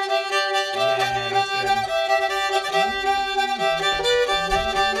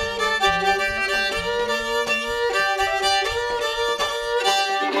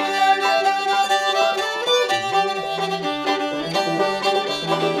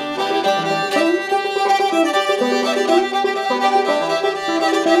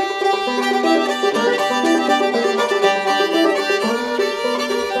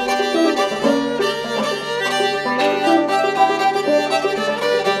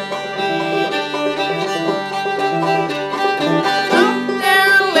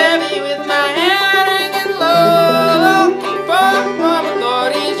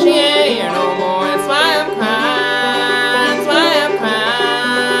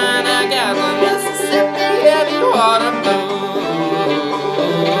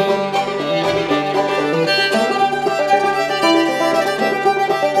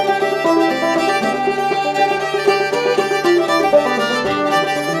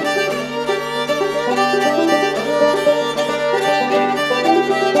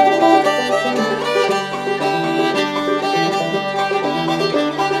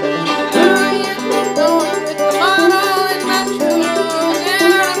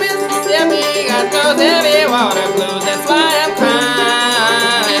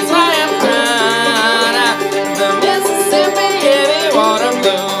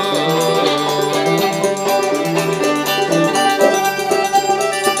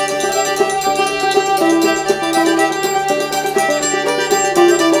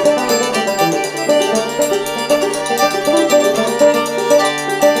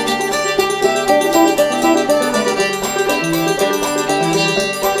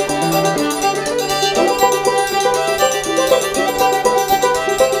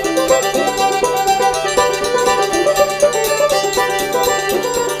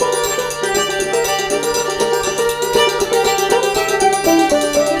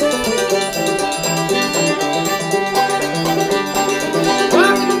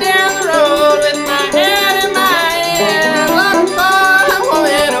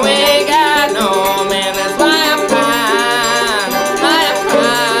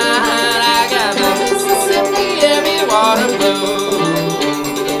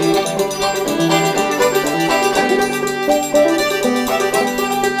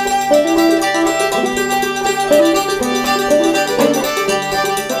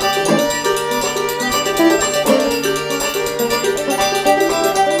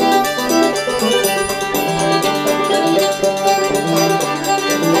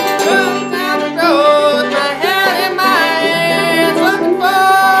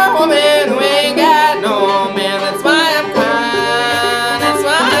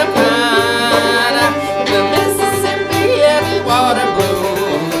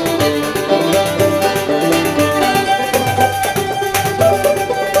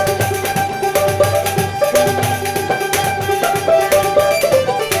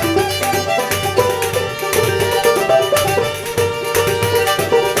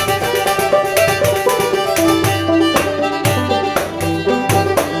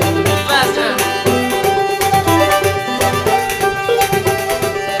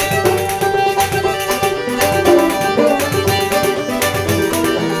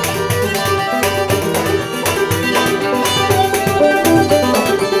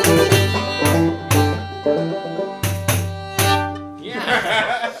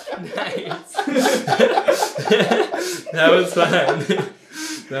 was fun.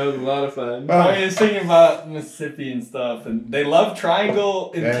 That was a lot of fun. I was thinking about Mississippi and stuff, and they love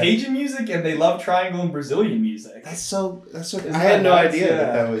triangle in Cajun music, and they love triangle in Brazilian music. That's so. Isn't I had that no nuts? idea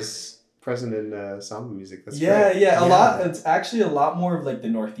Yeah. that was present in Samba music. That's Yeah, great. yeah, a lot. It's actually a lot more of like the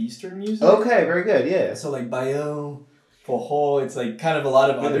northeastern music. Okay, very good. Yeah. So like Baião, Forró, it's like kind of a lot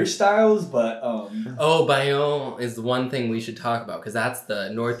of other styles, but Oh, Baião is the one thing we should talk about because that's the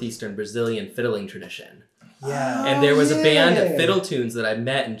northeastern Brazilian fiddling tradition. yeah. And there was a band of yeah. fiddle tunes that I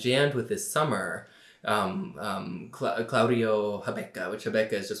met and jammed with this summer. Claudio Habeca, which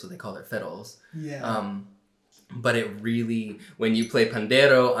Habeca is just what they call their fiddles. Yeah. But it really, when you play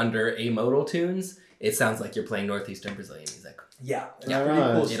pandero under amodal tunes, it sounds like you're playing northeastern Brazilian music. Yeah. It's Yeah. pretty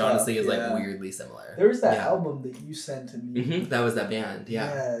cool It stuff, honestly is yeah. like weirdly similar. There was that Yeah. album that you sent to me. Mm-hmm. That was that band,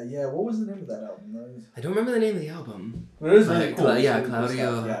 yeah. Yeah. What was the name of that album? I don't remember the name of the album. But it was really cool. Yeah, It was really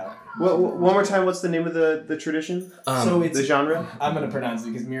cool Claudio. stuff, yeah. One more time. What's the name of the tradition? So it's The genre? I'm gonna pronounce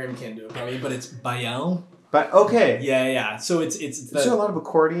it because Miriam can't do it for me, but it's Baião. But okay. Yeah. So it's Is there a lot of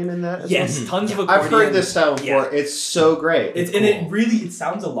accordion in that? as yes, well? tons of accordion. I've heard this style before. Yeah. It's so great. It's cool. and it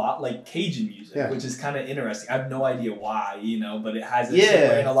sounds a lot like Cajun music, Yeah. which is kind of interesting. I have no idea why, but it has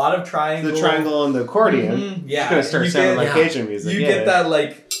Yeah. and a lot of triangle. The triangle and the accordion. Mhm, yeah, It's gonna start you sounding get- like yeah. Cajun music. You yeah. get that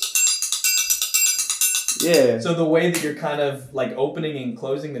like Yeah. so the way that you're kind of like opening and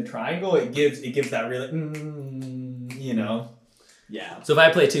closing the triangle, it gives that really yeah. So if I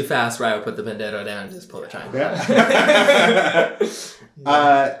play too fast, Ryan will put the pandero down and just pull the triangle. Yeah.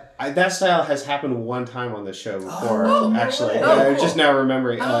 That style has happened one time on the show before, Oh, actually. really? I'm cool. just now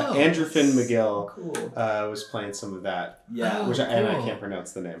remembering. Oh, Andrew Finn McGill Cool. was playing some of that, Yeah. Oh. and I cool. can't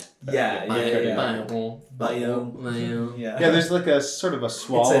pronounce the name. Yeah. Baião. Yeah. Yeah, there's like a sort of a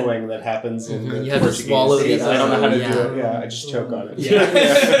swallowing that happens in the You have to Portuguese. swallow the I don't know how to yeah. do it. Yeah, I just choke on it.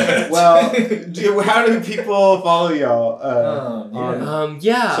 Yeah. Well, how do people follow y'all?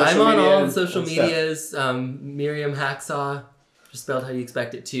 Yeah, I'm Social on media all and social stuff. medias. Miriam Hacksaw, just spelled how you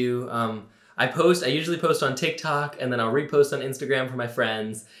expect it to. I usually post on TikTok, and then I'll repost on Instagram for my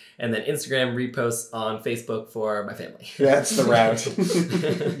friends, and then Instagram reposts on Facebook for my family. That's the route.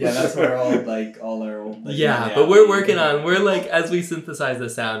 Yeah, that's where all our old. But we're like, as we synthesize the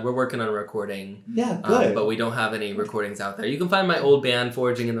sound, we're working on a recording. Yeah, good. But we don't have any recordings out there. You can find my old band,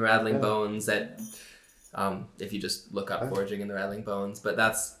 Foraging in the Rattling Bones, at if you just look up Foraging in the Rattling Bones. But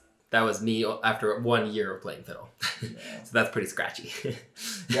that was me after 1 year of playing fiddle. So that's pretty scratchy.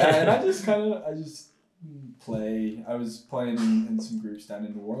 Yeah, and I just play. I was playing in some groups down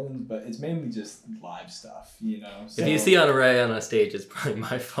in New Orleans, but it's mainly just live stuff, So. If you see Ray on a stage, it's probably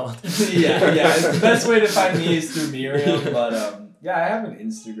my fault. yeah. The best way to find me is through Miriam, but I have an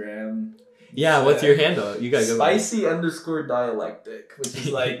Instagram. Yeah, what's your handle? You gotta go. Spicy_dialectic, which is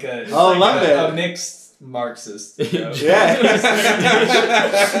like a mixed Marxist.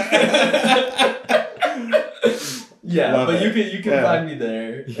 Yeah, Love but it. you can find me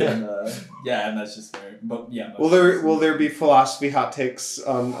there. And, and that's just fair. But yeah. Will there be philosophy hot takes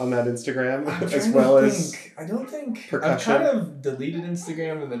on that Instagram as well as I don't think percussion? I've kind of deleted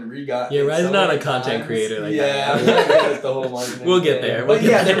Instagram and then re-got. Yeah, it Ryan's so not many a content times. creator like yeah, that. I'm not good at the whole marketing. We'll get thing. there. But We'll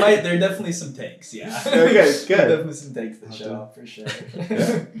get there there. are definitely some takes. Yeah. Okay, good. There are definitely some takes that show up for sure.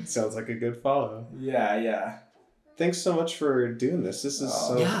 Yeah, sounds like a good follow. Yeah. Thanks so much for doing this. This is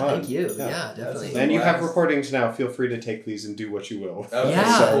so Yeah, fun. thank you. Yeah, definitely. And you have Blast. recordings now. Feel free to take these and do what you will. Okay,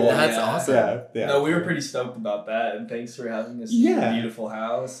 Yeah, So, that's awesome. Yeah. No, we were pretty stoked about that, and thanks for having us in Yeah. your beautiful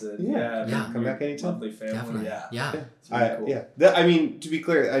house. And Yeah. Come back anytime. Lovely family. Definitely. Yeah. It's really cool. I mean, to be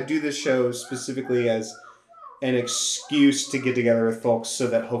clear, I do this show specifically as an excuse to get together with folks so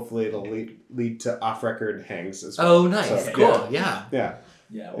that hopefully it'll lead to off-record hangs as well. Oh, nice. So, Cool. Yeah. Yeah.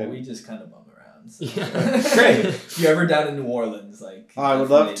 Yeah, well, we just kind of bum around. So. Yeah. Great. If you're ever down in New Orleans, I would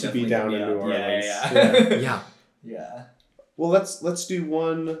love to definitely be down hit in me New up. Orleans. Yeah. Yeah. Well, let's do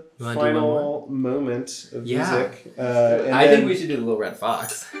one wanna do final moment of Yeah. music. And I then- think we should do the Little Red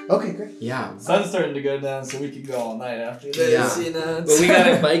Fox. Okay, great. Yeah. Sun's starting to go down, so we could go all night after this. Yeah. But we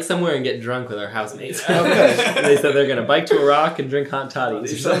gotta bike somewhere and get drunk with our housemates. Okay. They said they're gonna bike to a rock and drink hot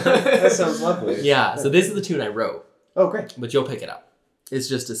toddies or something. That sounds lovely. Yeah. So this is the tune I wrote, Oh, great. but you'll pick it up. It's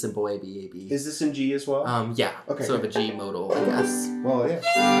just a simple A B A B. Is this in G as well? Yeah. Okay. Sort of a G modal, I guess. Well, yeah.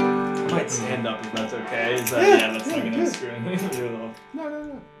 I might stand up if that's okay. Is that, Yeah, that's yeah, not good. gonna screw me.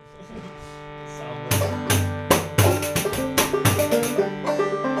 No. Samba.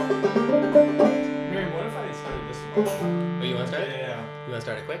 Miriam, what if I started this one? Oh, you wanna start it? Yeah. You wanna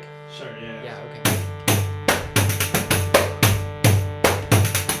start it quick? Sure, yeah. Yeah. Okay.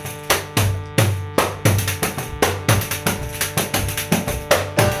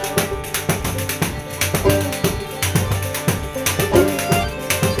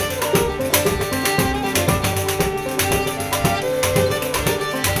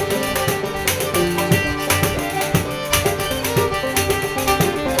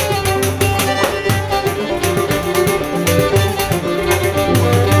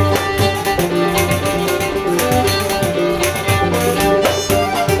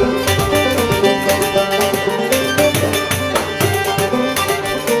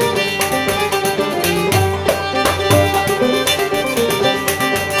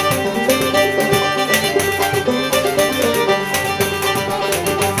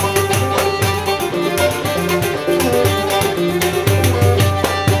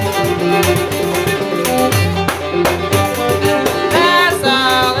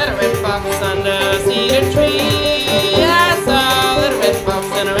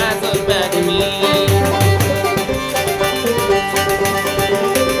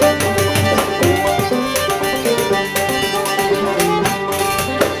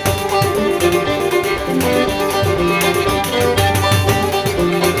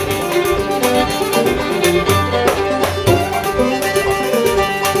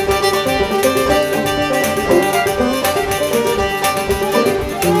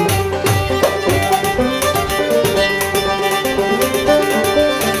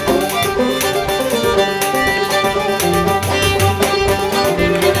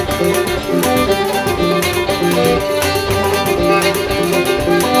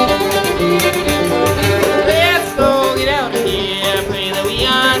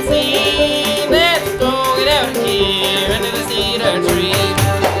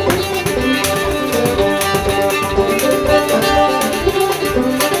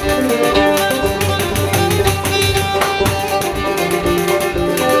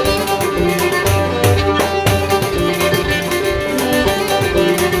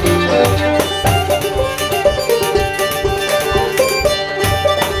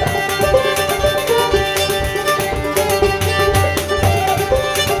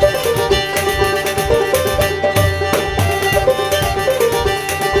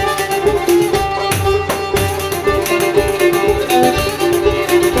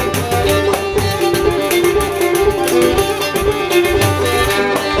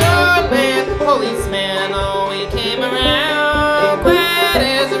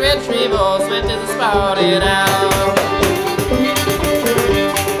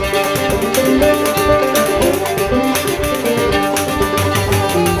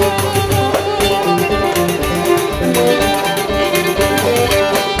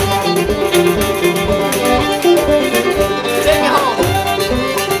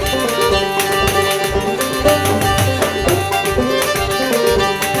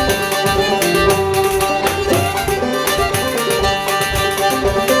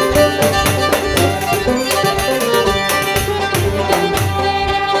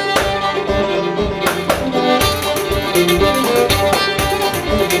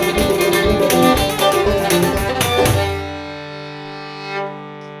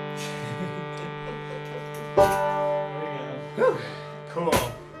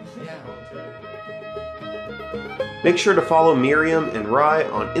 Yeah. Make sure to follow Miriam and Rye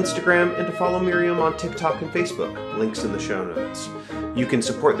on Instagram and to follow Miriam on TikTok and Facebook. Links in the show notes. You can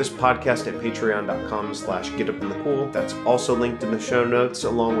support this podcast at patreon.com/getupinthecool. That's also linked in the show notes,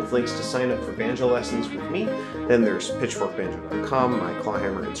 along with links to sign up for banjo lessons with me. Then there's pitchforkbanjo.com, my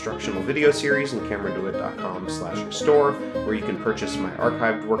clawhammer instructional video series, and camerondewitt.com/store, where you can purchase my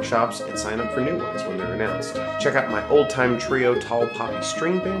archived workshops and sign up for new ones when they're announced. Check out my old-time trio Tall Poppy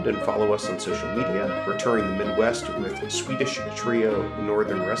String Band and follow us on social media. We're touring the Midwest with Swedish trio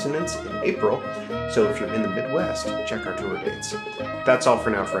Northern Resonance in April, so if you're in the Midwest, check our tour dates. That's all for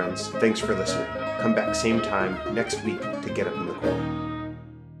now, friends. Thanks for listening. Come back same time next week to Get Up in the Cool.